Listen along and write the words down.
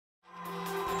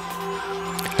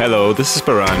Hello, this is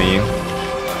Barani.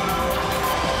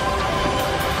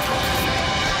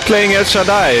 Playing El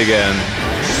Shaddai again.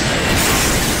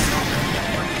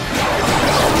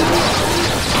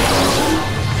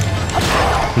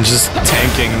 I'm just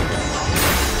tanking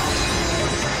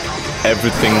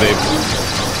everything they've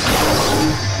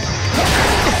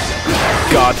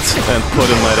got and put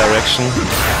in my direction.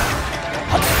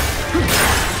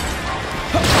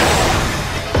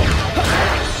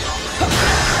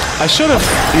 I should have,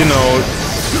 you know,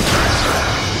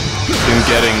 been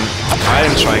getting... I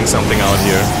am trying something out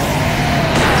here.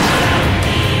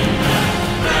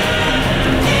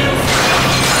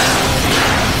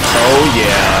 Oh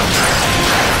yeah.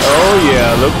 Oh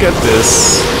yeah, look at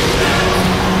this.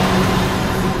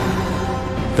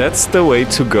 That's the way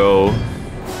to go.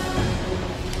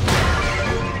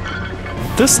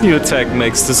 This new attack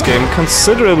makes this game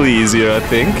considerably easier, I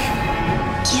think.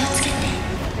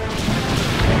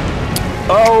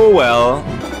 Oh well.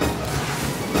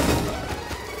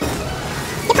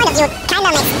 The point of view kinda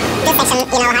makes this section,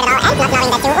 you know, hard at all, and not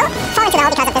knowing that you will fall into the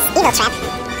hole because of this evil trap,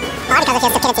 or because of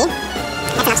your stupidity.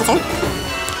 That's an option too.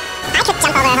 I could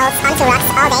jump over holes onto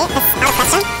rocks all day, that's out of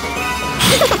question.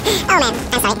 Oh man,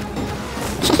 I'm sorry.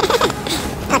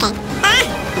 Okay.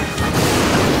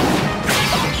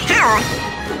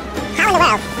 How in the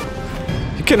world?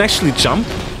 You can actually jump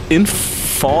in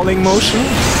falling motion?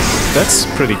 That's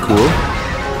pretty cool.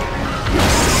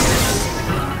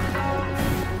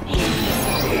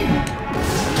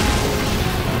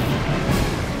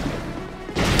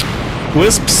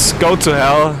 Wisps, go to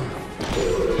hell.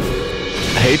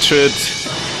 Hatred.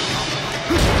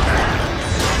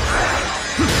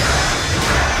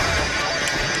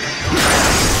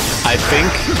 I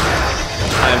think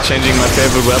I'm changing my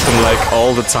favorite weapon like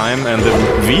all the time, and the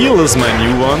wheel is my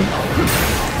new one.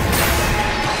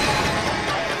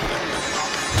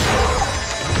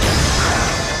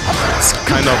 It's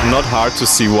kind of not hard to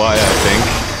see why, I think.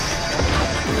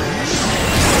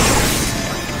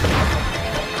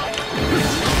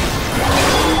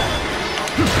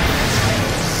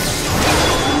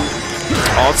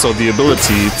 Also the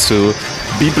ability to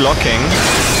be blocking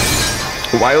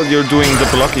while you're doing the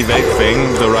block evade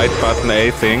thing, the right button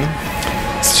A thing.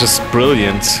 It's just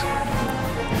brilliant.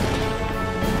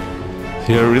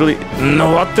 You're really...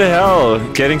 No, what the hell?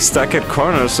 Getting stuck at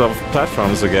corners of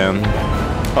platforms again.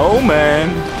 Oh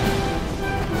man!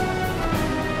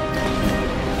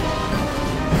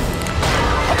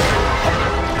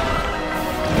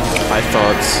 I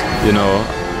thought, you know,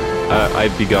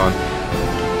 I'd be gone.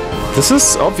 This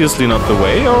is obviously not the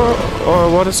way, or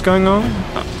what is going on?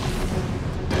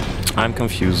 I'm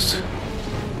confused.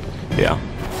 Yeah.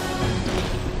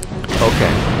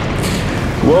 Okay.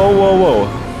 Whoa, whoa, whoa.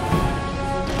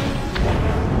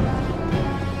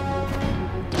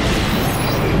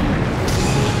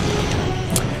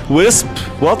 Wisp,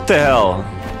 what the hell?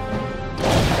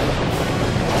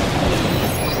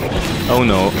 Oh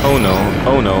no, oh no,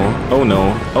 oh no, oh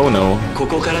no, oh no. こ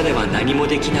こからでは何も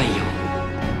できないよ。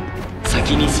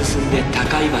先に進んで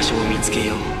高い場所を見つけ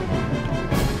よう。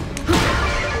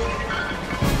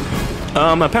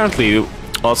Apparently,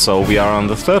 also, we are on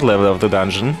the third level of the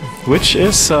dungeon, which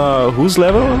is, whose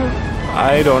level?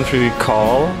 I don't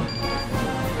recall.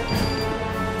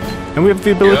 And we have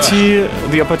the ability,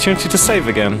 the opportunity to save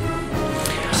again.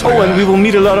 Oh, and we will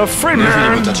meet a lot of friends!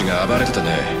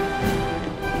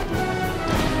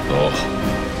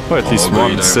 Or at least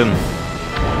one sin.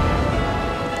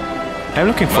 I'm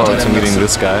looking forward to meeting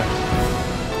this guy.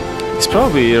 He's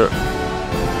probably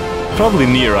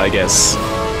near, I guess.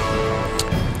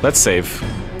 Let's save.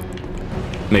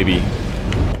 Maybe.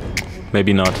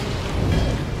 Maybe not.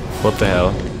 What the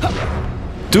hell?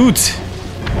 Dude!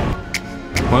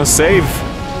 Wanna save?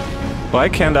 Why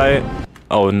can't I?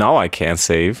 Oh, now I can't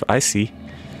save. I see.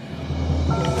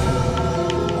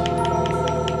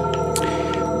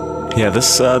 Yeah,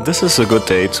 this is a good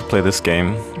day to play this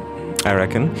game, I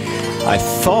reckon. I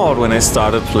thought when I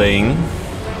started playing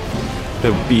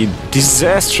there would be a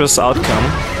disastrous outcome.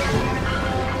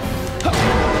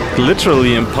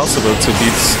 Literally impossible to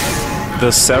beat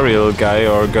the serial guy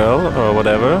or girl or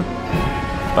whatever.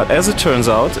 But as it turns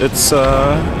out, it's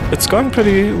going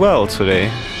pretty well today.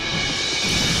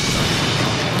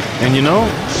 And you know,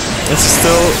 it's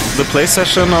still the play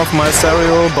session of my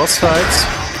serial boss fight,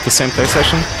 the same play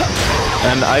session.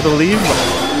 And I believe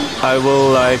I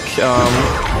will like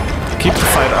keep the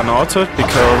fight unaltered,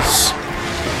 because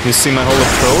you see my whole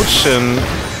approach and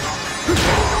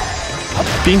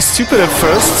being stupid at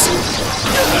first.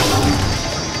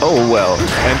 Oh well,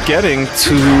 and getting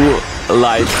to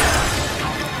like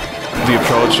the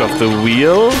approach of the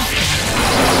wheel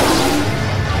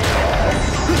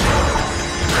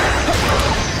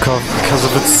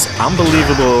because of its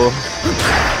unbelievable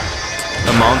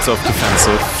amount of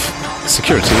defensive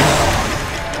security.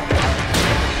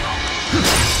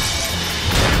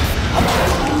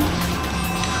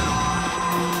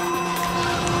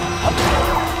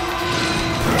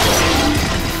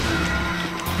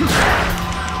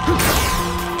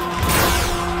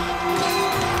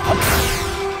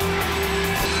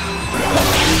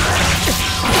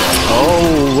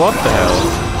 Oh, what the hell?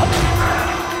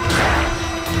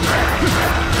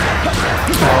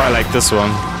 Oh, I like this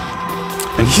one.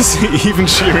 And he's even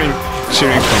cheering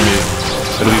for me.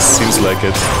 At least seems like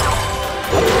it.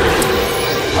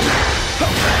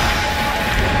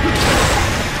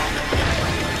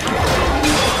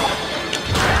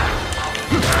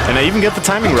 And I even get the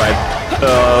timing right,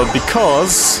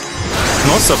 because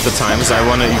most of the times I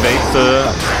want to evade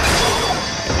the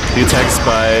attacks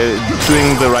by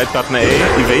doing the right button A,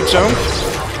 evade jump.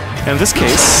 In this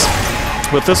case,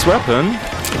 with this weapon,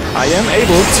 I am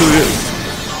able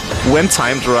to, when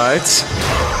timed right,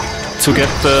 to get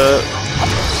the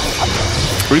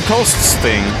riposte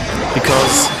thing,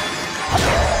 because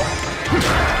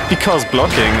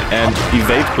blocking and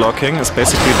evade blocking is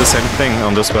basically the same thing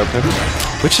on this weapon,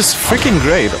 which is freaking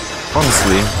great,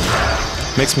 honestly.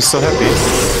 Makes me so happy.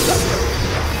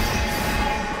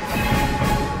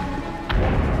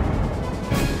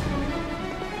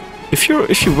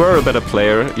 If you were a better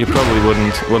player, you probably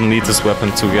wouldn't need this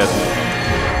weapon to get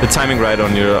the timing right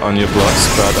on your blocks,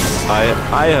 but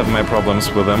I have my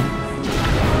problems with them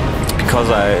because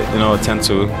I tend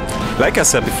to, like I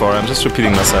said before, I'm just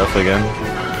repeating myself again.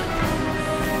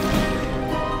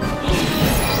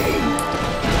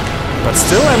 But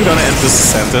still, I'm gonna end this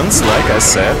sentence, like I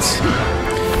said,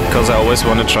 because I always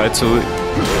want to try to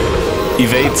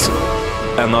evade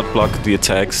and not block the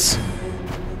attacks.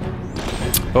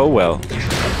 Oh well.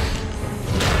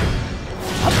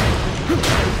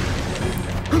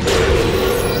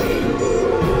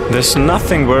 There's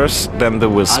nothing worse than the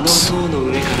wisps. Well,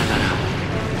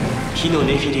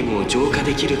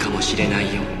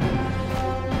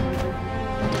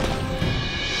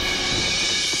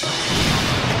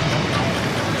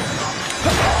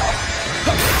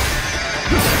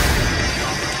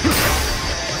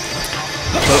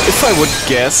 if I would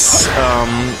guess,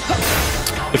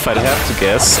 if I'd have to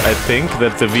guess, I think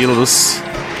that the wheel is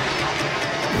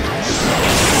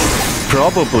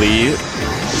probably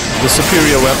the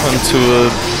superior weapon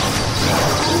to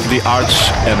the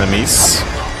arch enemies.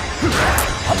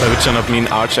 By which I not mean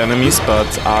arch enemies, but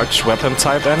arch weapon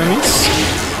type enemies.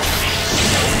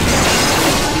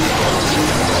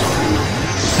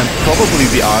 And probably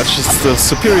the arch is the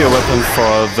superior weapon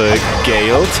for the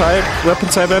Gale type weapon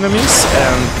type enemies,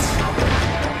 and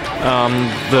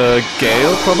the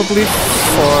Gale probably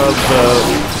for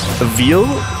the Veal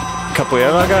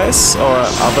Capoeira guys or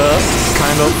other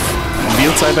kind of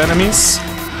Veal type enemies.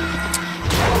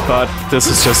 But this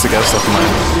is just a guess of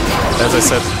mine. As I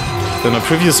said in a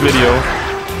previous video,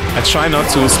 I try not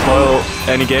to spoil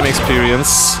any game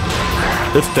experience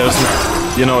if there's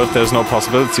if there's no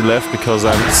possibility left, because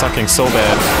I'm sucking so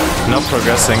bad, not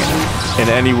progressing in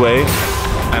any way.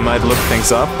 I might look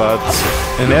things up, but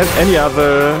in any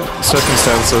other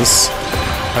circumstances,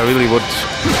 I really would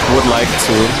like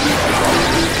to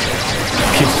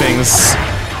keep things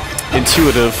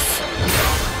intuitive,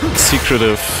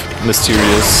 secretive,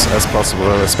 mysterious as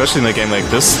possible, especially in a game like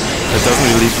this that doesn't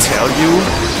really tell you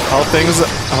how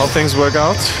things work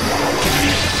out.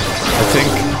 I think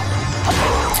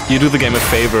you do the game a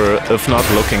favor if not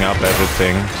looking up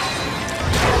everything.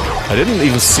 I didn't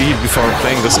even see before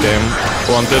playing this game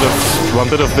one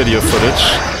bit of video footage.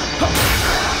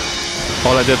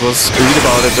 All I did was read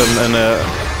about it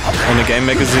in a game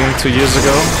magazine 2 years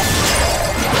ago.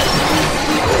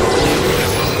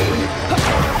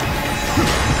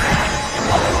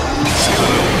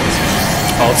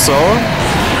 Also,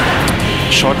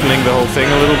 shortening the whole thing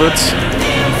a little bit.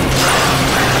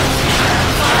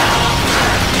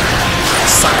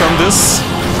 Suck on this.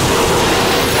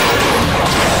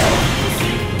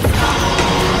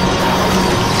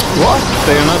 What?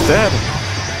 They're not dead.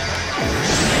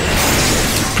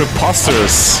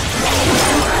 Preposterous.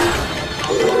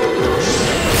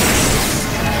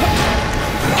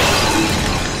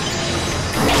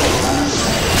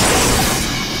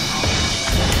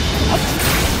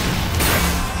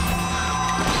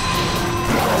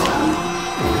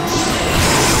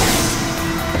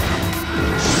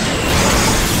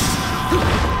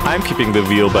 I'm keeping the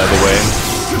wheel, by the way.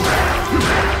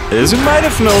 As you might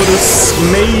have noticed,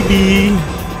 maybe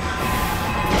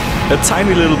a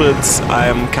tiny little bit, I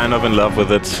am kind of in love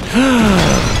with it.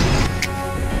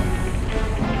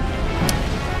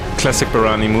 Classic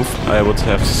Barani move, I would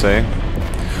have to say.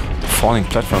 Falling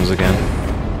platforms again.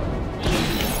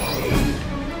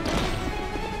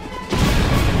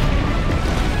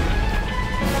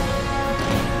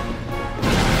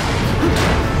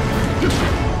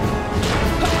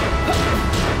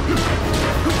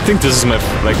 I think this is my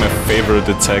favorite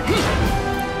attack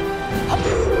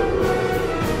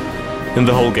in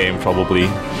the whole game, probably.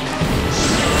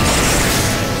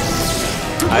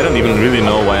 I don't even really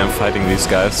know why I'm fighting these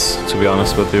guys, to be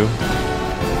honest with you.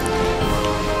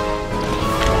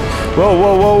 Whoa,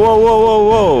 whoa, whoa, whoa, whoa, whoa,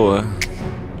 whoa!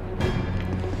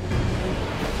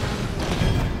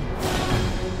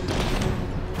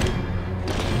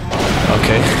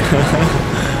 Okay.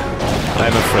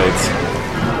 I'm afraid.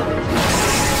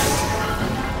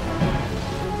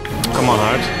 Come on,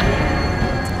 Heart.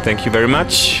 Thank you very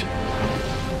much.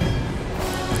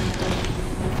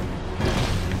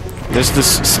 There's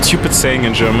this stupid saying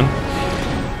in German,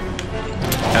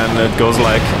 and it goes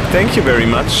like, thank you very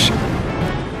much.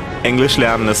 Englisch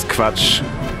lernen ist Quatsch.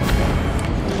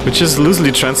 Which is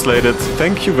loosely translated,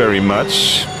 thank you very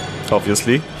much,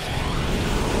 obviously.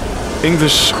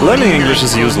 Learning English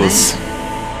is useless.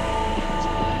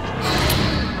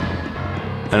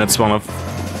 And it's one of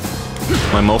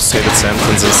my most hated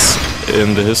sentences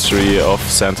in the history of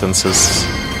sentences.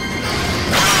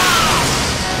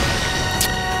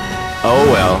 Oh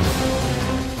well.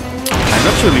 I'm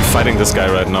not really fighting this guy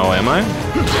right now, am I?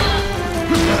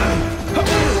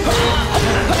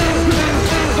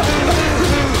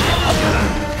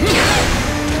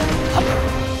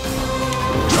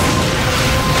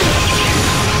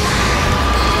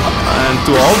 And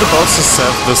do all the bosses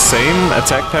have the same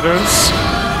attack patterns?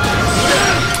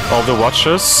 All the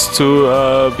watchers, to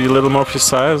be a little more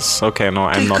precise? Okay, no,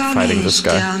 I'm not fighting this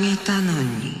guy.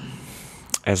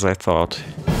 As I thought.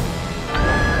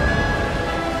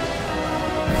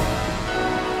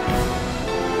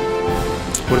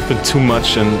 Would have been too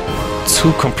much in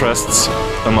too compressed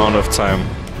amount of time.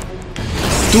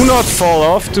 Do not fall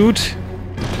off, dude!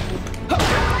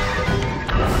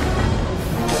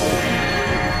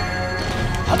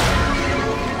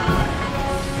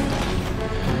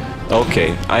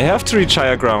 Okay, I have to reach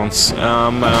higher grounds.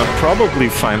 I'll probably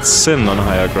find Sin on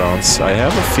higher grounds. I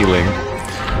have a feeling.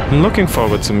 I'm looking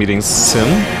forward to meeting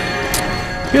Sin.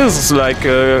 He is like,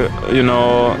 you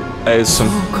know, a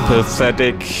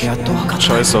sympathetic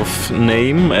choice of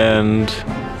name, and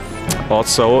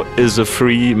also is a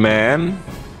free man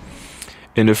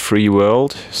in a free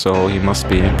world, so he must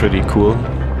be pretty cool.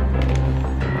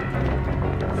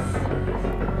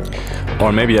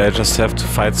 Or maybe I just have to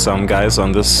fight some guys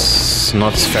on this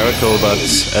not spherical but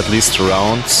at least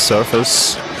round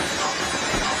surface.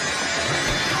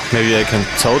 Maybe I can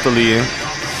totally...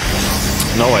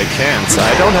 No, I can't.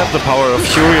 I don't have the power of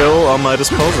Furiel on my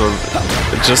disposal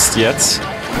just yet.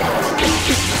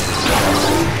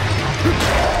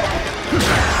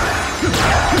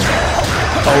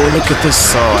 Oh, look at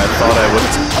this. Oh, I thought I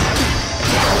would,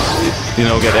 you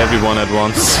know, get everyone at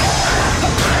once.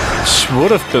 Which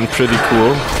would have been pretty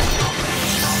cool.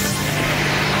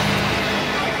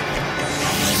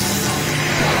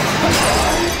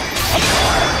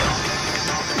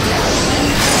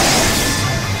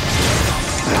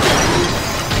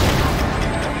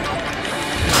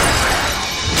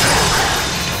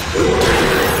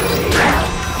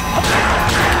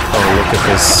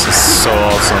 This is so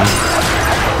awesome.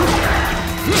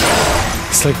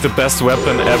 It's like the best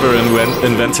weapon ever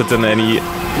invented in any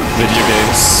video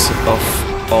games of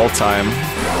all time.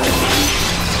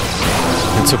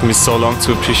 It took me so long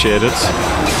to appreciate it.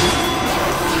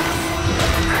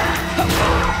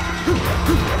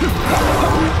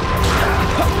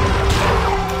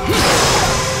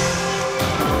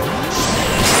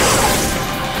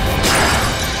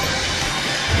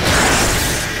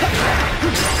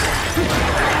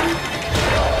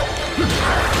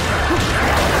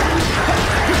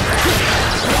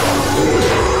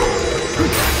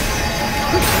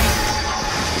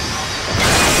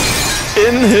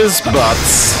 In his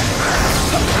butts.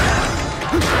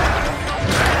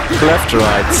 Left,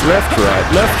 right, left,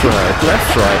 right, left, right,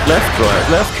 left, right, left, right,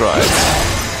 left, right.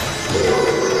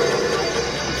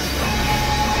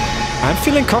 I'm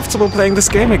feeling comfortable playing this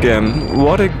game again.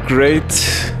 What a great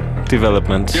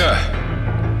development. Yeah.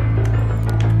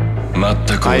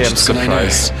 I am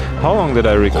surprised. How long did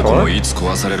I record?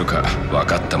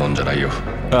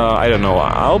 I don't know.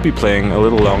 I'll be playing a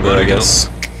little longer, I guess.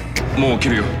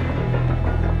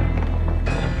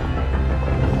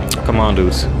 Come on,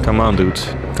 dude. Come on, dude.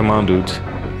 Come on, dude.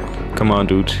 Come on,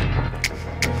 dude.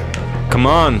 Come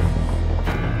on!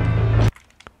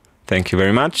 Thank you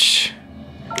very much.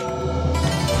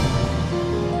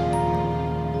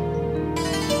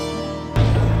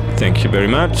 Thank you very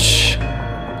much.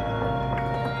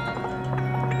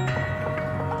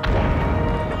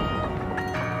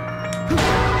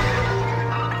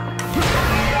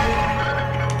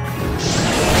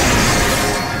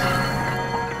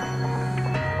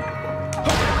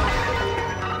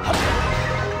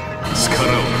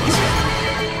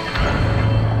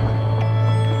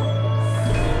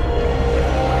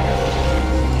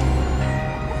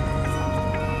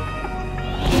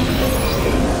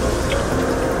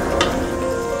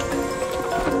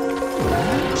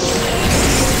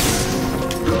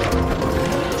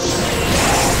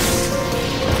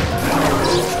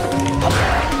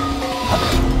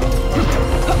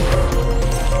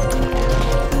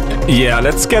 Yeah,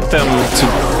 let's get them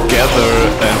together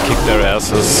and kick their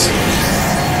asses.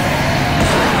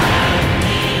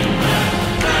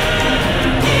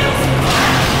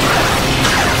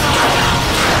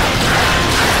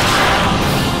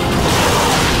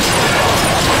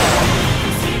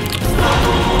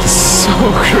 So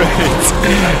great!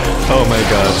 Oh my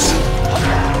god.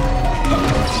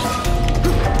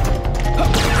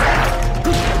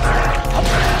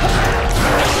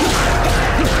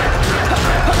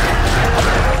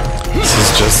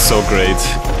 Just so great.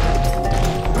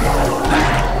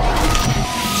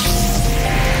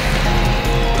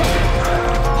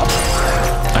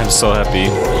 I'm so happy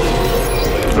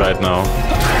right now.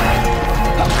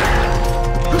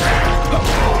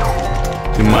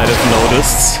 You might have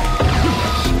noticed.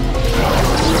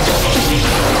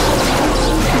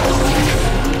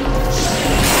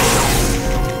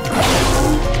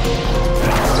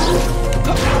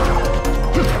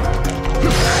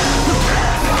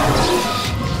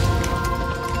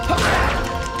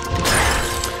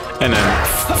 And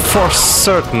I'm for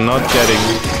certain not getting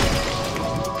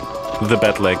the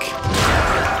bad leg.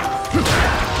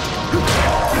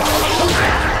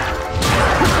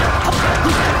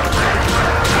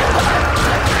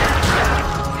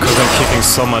 Because I'm kicking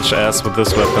so much ass with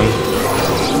this weapon.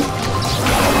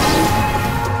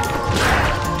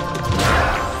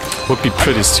 Would be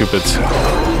pretty stupid.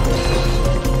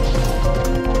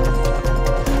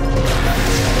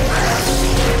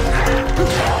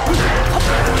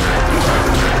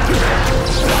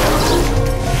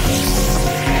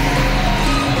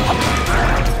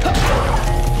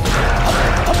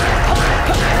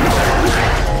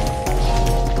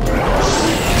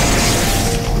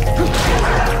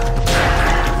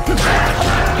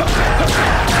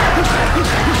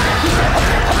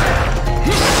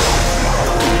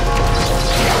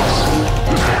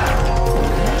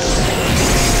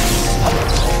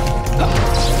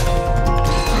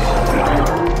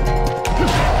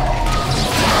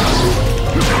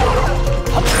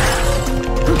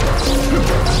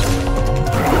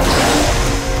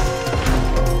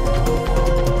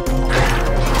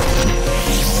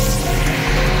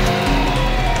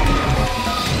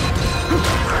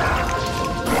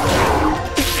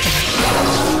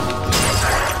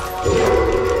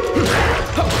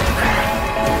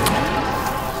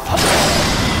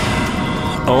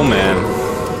 Oh man.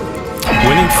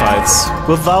 Winning fights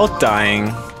without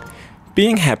dying.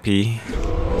 Being happy.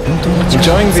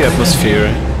 Enjoying the atmosphere.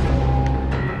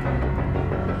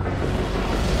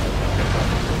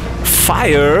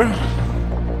 Fire?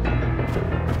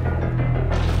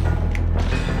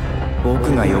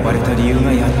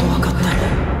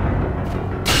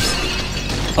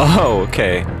 Oh,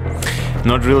 okay.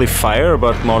 Not really fire,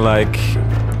 but more like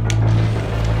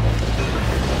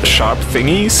sharp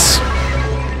thingies.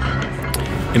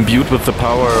 Imbued with the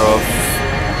power of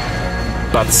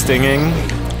butt stinging.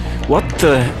 What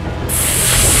the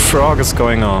frog is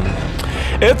going on?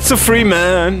 It's a free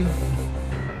man!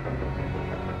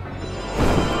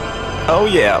 Oh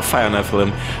yeah, fire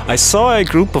Nephilim. I saw a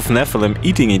group of Nephilim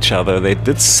eating each other. They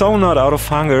did so not out of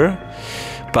hunger,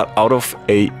 but out of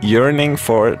a yearning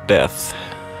for death.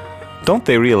 Don't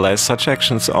they realize such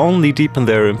actions only deepen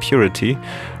their impurity?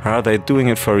 Or are they doing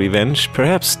it for revenge?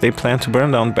 Perhaps they plan to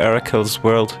burn down Barakel's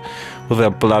world with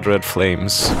their blood-red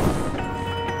flames.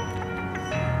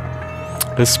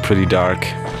 This is pretty dark.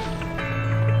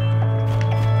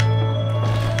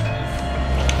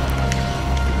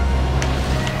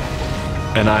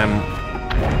 And I'm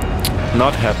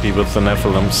not happy with the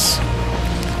Nephilims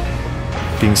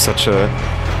being such a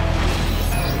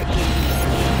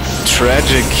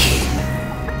tragic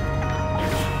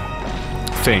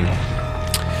thing.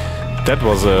 That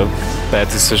was a bad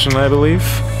decision, I believe.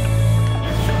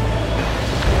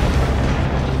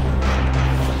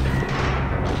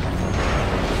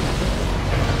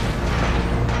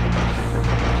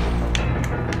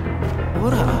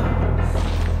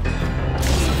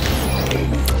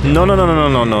 No, no, no, no,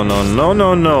 no, no, no, no,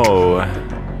 no, no.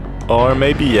 Or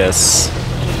maybe yes.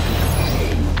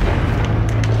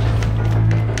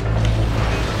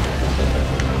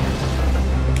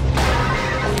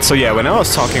 So yeah, when I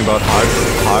was talking about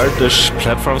hardish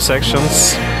platform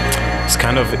sections, it's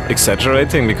kind of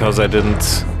exaggerating because I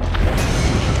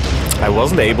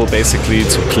wasn't able basically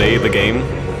to play the game.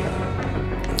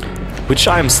 Which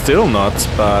I'm still not,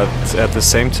 but at the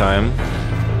same time...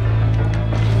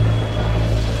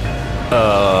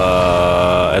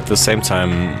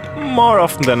 more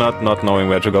often than not knowing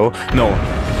where to go. No,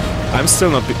 I'm still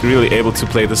not really able to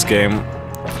play this game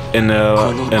in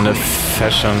a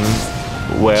fashion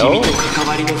well.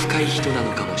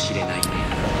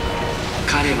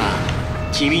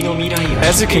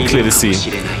 As you can clearly see.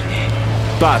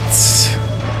 But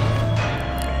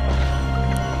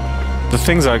the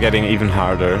things are getting even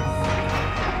harder.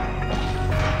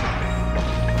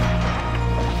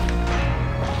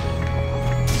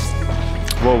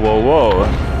 Whoa, whoa, whoa.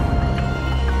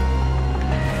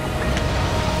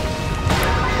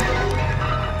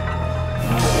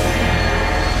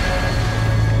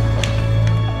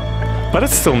 But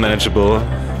it's still manageable.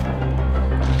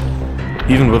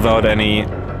 Even without any,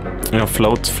 you know,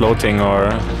 floating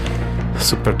or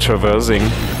super traversing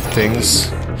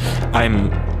things. I'm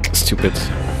stupid.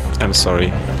 I'm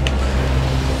sorry.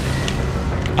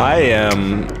 I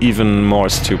am even more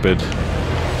stupid.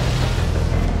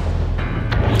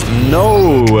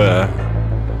 No!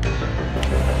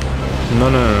 No, no,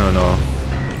 no, no, no.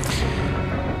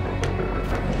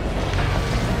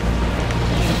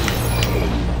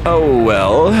 Oh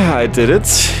well, I did it.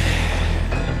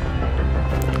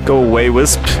 Go away,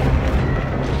 Wisp.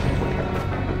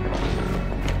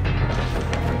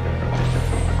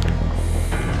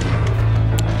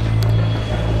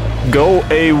 Go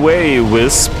away,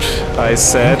 Wisp, I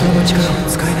said.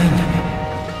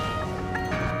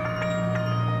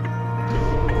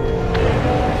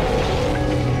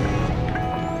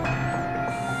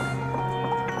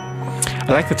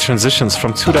 I like the transitions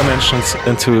from 2 dimensions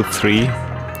into 3.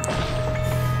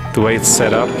 The way it's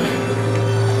set up.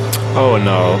 Oh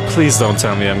no, please don't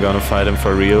tell me I'm gonna fight him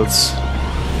for reals.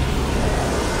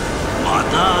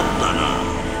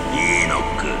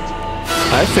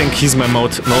 I think he's my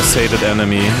most hated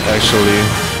enemy, actually.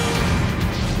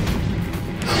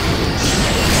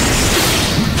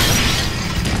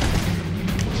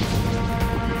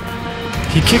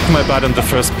 He kicked my butt in the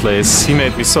first place. He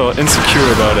made me so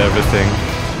insecure about everything.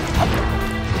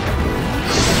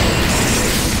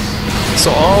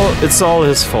 So it's all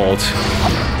his fault.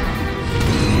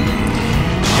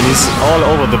 And he's all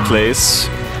over the place,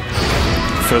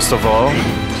 first of all.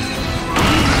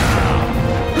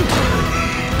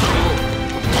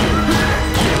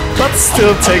 But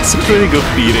still takes a pretty good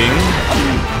beating.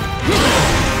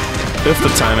 If the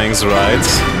timing's right.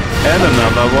 And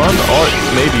another one, or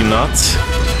maybe not.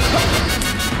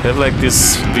 They have like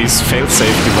these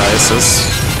fail-safe devices.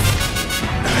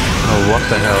 Oh, what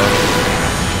the hell.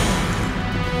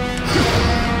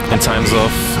 In times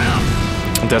of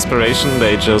desperation,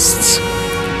 they just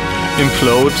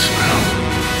implode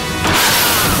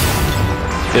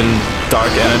in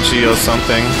dark energy or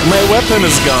something. My weapon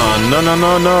is gone! No, no,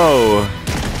 no, no!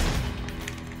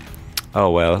 Oh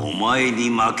well.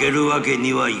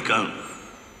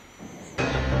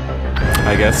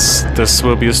 I guess this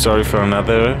will be a story for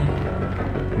another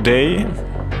day.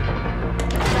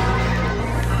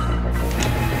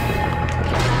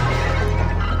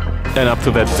 And up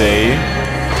to that day,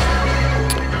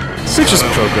 we just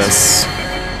progress.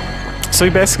 So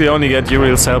you basically only get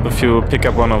Uriel's help if you pick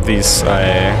up one of these,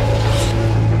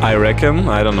 I reckon.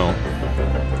 I don't know.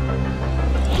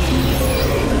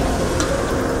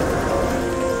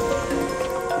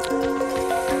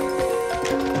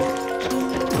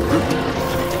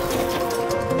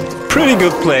 Pretty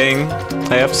good playing,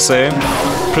 I have to say.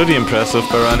 Pretty impressive,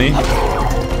 Barani.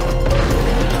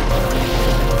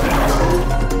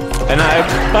 And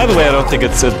by the way, I don't think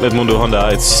it's Edmundo Honda.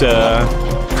 It's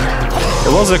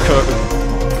it was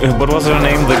what was her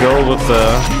name? The girl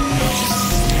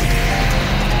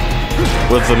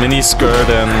with the mini skirt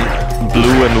and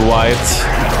blue and white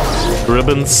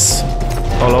ribbons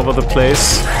all over the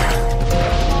place.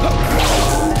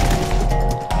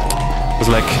 It was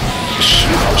like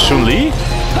Chun-Li?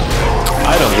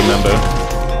 I don't remember.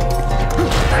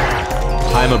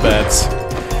 I'm a bad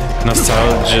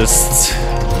nostalgist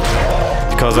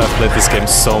because I've played this game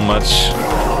so much.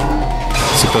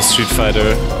 Super Street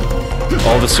Fighter,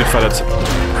 all the Street Fighter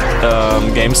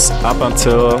games up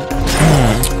until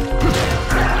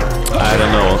I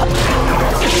don't know,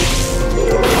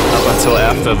 up until until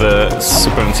after the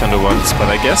Super Nintendo ones, but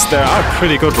I guess there are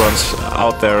pretty good ones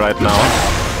out there right now.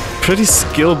 Pretty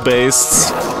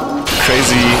skill-based,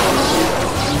 crazy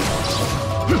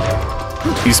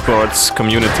esports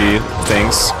community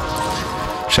things,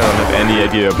 which I don't have any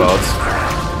idea about.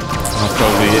 I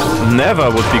probably never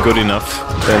would be good enough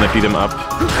then I beat him up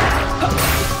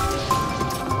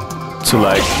to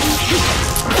like,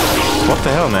 what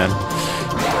the hell, man?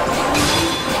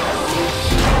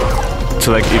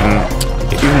 To like even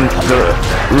the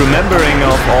remembering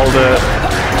of all the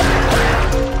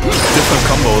different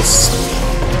combos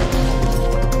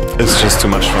is just too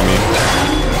much for me.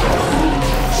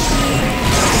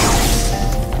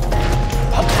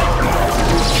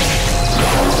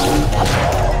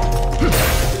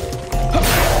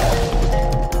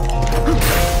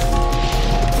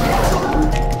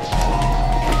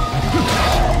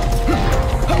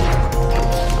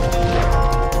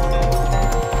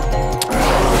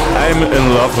 I'm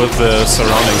in love with the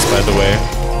surroundings, by the way,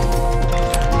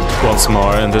 once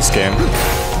more in this game.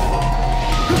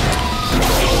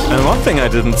 And one thing I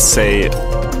didn't say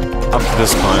up to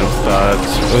this point, but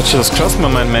which has crossed my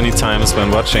mind many times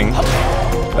when watching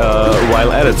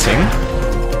while editing,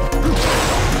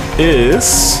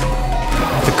 is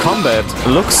the combat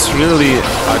looks really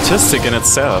artistic in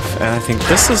itself, and I think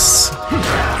this is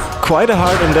quite a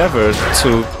hard endeavor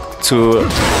to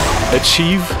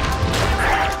achieve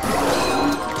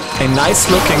a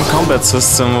nice-looking combat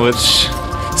system which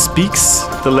speaks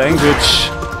the language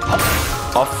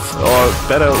of, or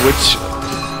better, which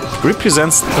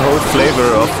represents the whole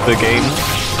flavor of the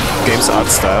game's art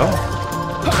style.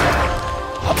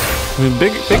 I mean,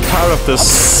 big part of this,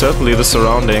 certainly the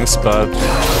surroundings, but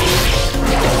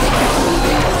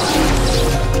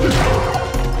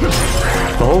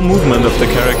the whole movement of the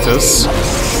characters.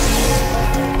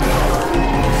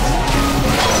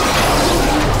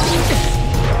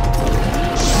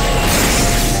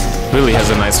 Really has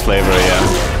a nice flavor, yeah.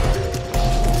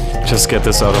 Just get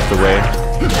this out of the way.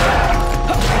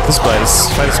 This fight is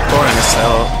boring as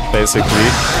hell,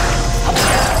 basically.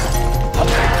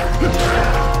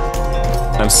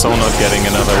 I'm so not getting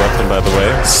another weapon, by the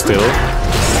way, still.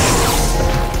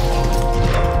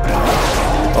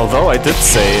 Although I did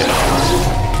say,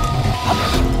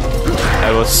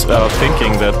 I was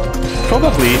thinking that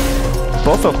probably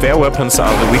both of their weapons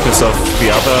are the weakness of the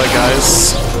other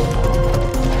guys.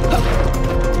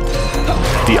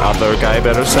 The other guy,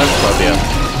 better said, but yeah.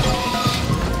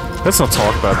 Let's not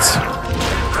talk, but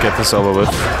get this over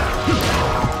with.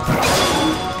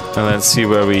 And then see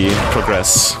where we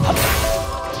progress.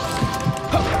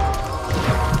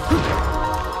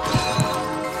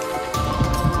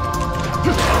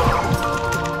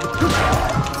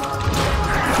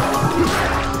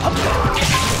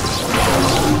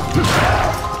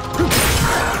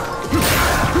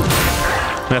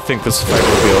 I think this fight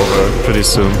will be over pretty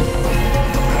soon.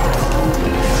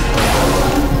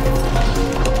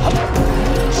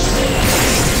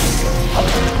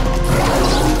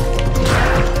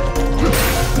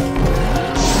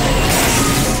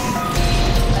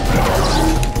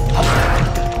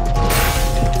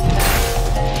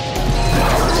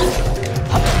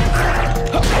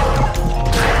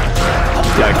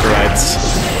 Like right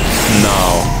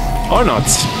now. Or not.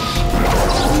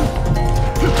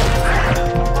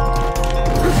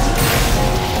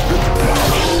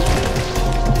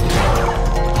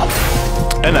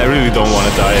 And I really don't want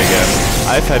to die again.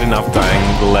 I've had enough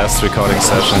dying the last recording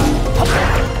session.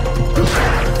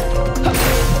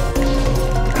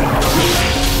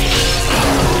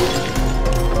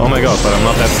 Oh my god, but I'm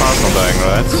not that far from dying,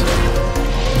 right?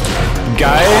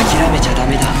 Guy,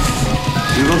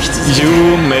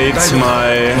 you made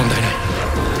my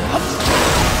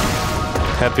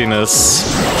happiness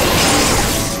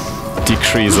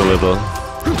decrease a little.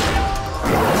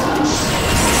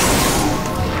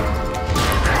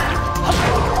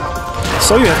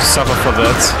 So you have to suffer for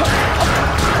that.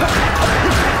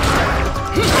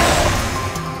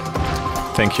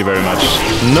 Thank you very much.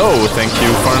 No, thank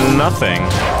you for nothing.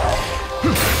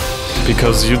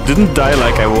 Because you didn't die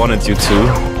like I wanted you to.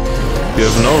 You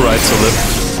have no right to live.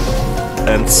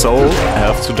 And so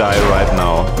have to die right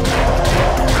now.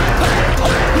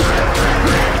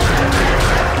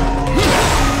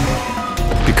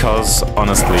 Because,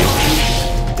 honestly,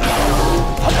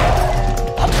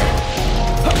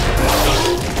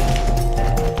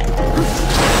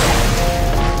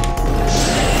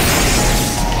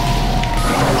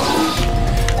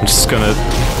 I'm just gonna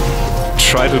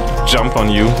try to jump on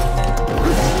you.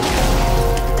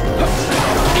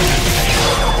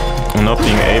 I'm not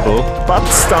being able, but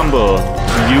stumble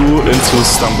you into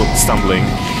stumbling.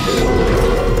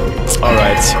 All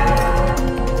right.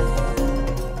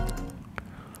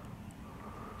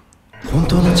 本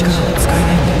当の力は使えな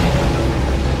いんだね。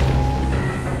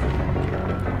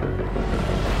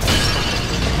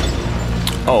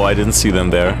 Oh, I didn't see them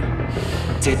there.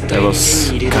 That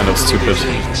was kind of stupid.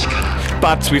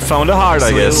 But we found a heart,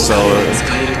 I guess, so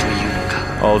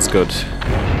all's good.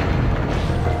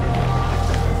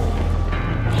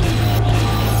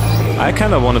 I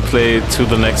kinda wanna play to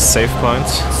the next save point.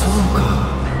 そうか。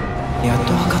やっ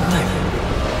と分かったよ。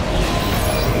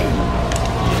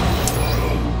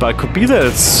 But it could be that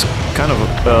it's kind of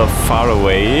far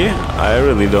away. I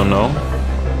really don't know.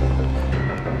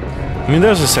 I mean,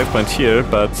 there's a save point here,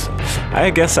 but I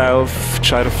guess I'll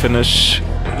try to finish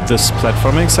this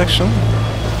platforming section.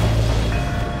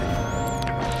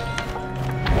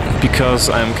 Because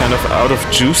I'm kind of out of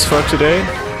juice for today.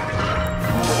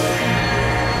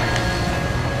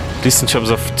 At least in terms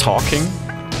of talking.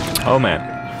 Oh man.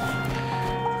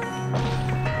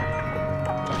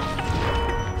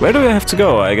 Where do we have to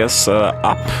go? I guess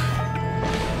up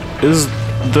is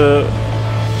the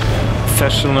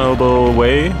fashionable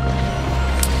way.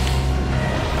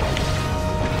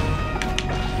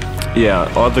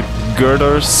 Yeah, or the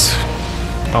girders.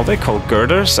 Are they called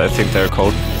girders? I think they're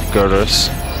called girders.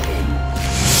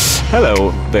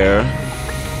 Hello there.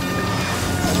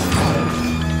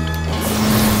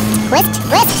 Wisp!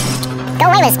 Wisp! Go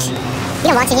away, Wisp!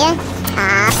 You don't want to here?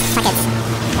 Ah, fuck it.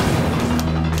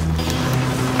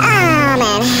 Oh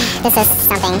man, this is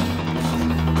something.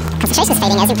 Concentration's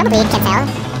fading, as you probably can tell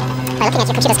by looking at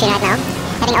your computer screen right now,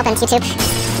 having opened YouTube,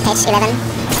 page 11,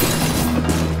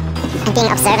 and being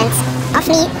observant of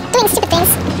me doing stupid things.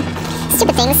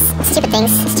 Stupid things, stupid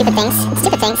things, stupid things,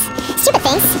 stupid things, stupid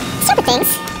things, stupid things,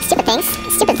 stupid things,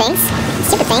 stupid things,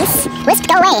 stupid things. Wisp,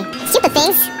 go away! Stupid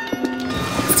things!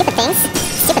 Stupid things,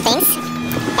 stupid things,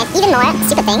 and even more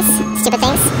stupid things, stupid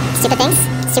things, stupid things,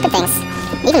 stupid things,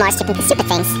 even more stupid things, stupid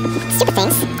things, stupid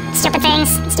things, stupid things,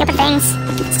 stupid things,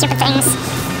 stupid things,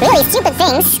 really stupid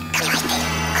things.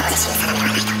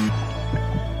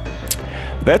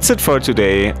 That's it for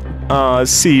today.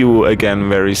 See you again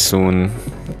very soon.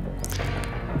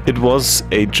 It was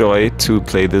a joy to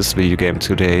play this video game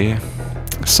today.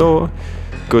 So,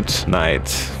 good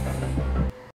night.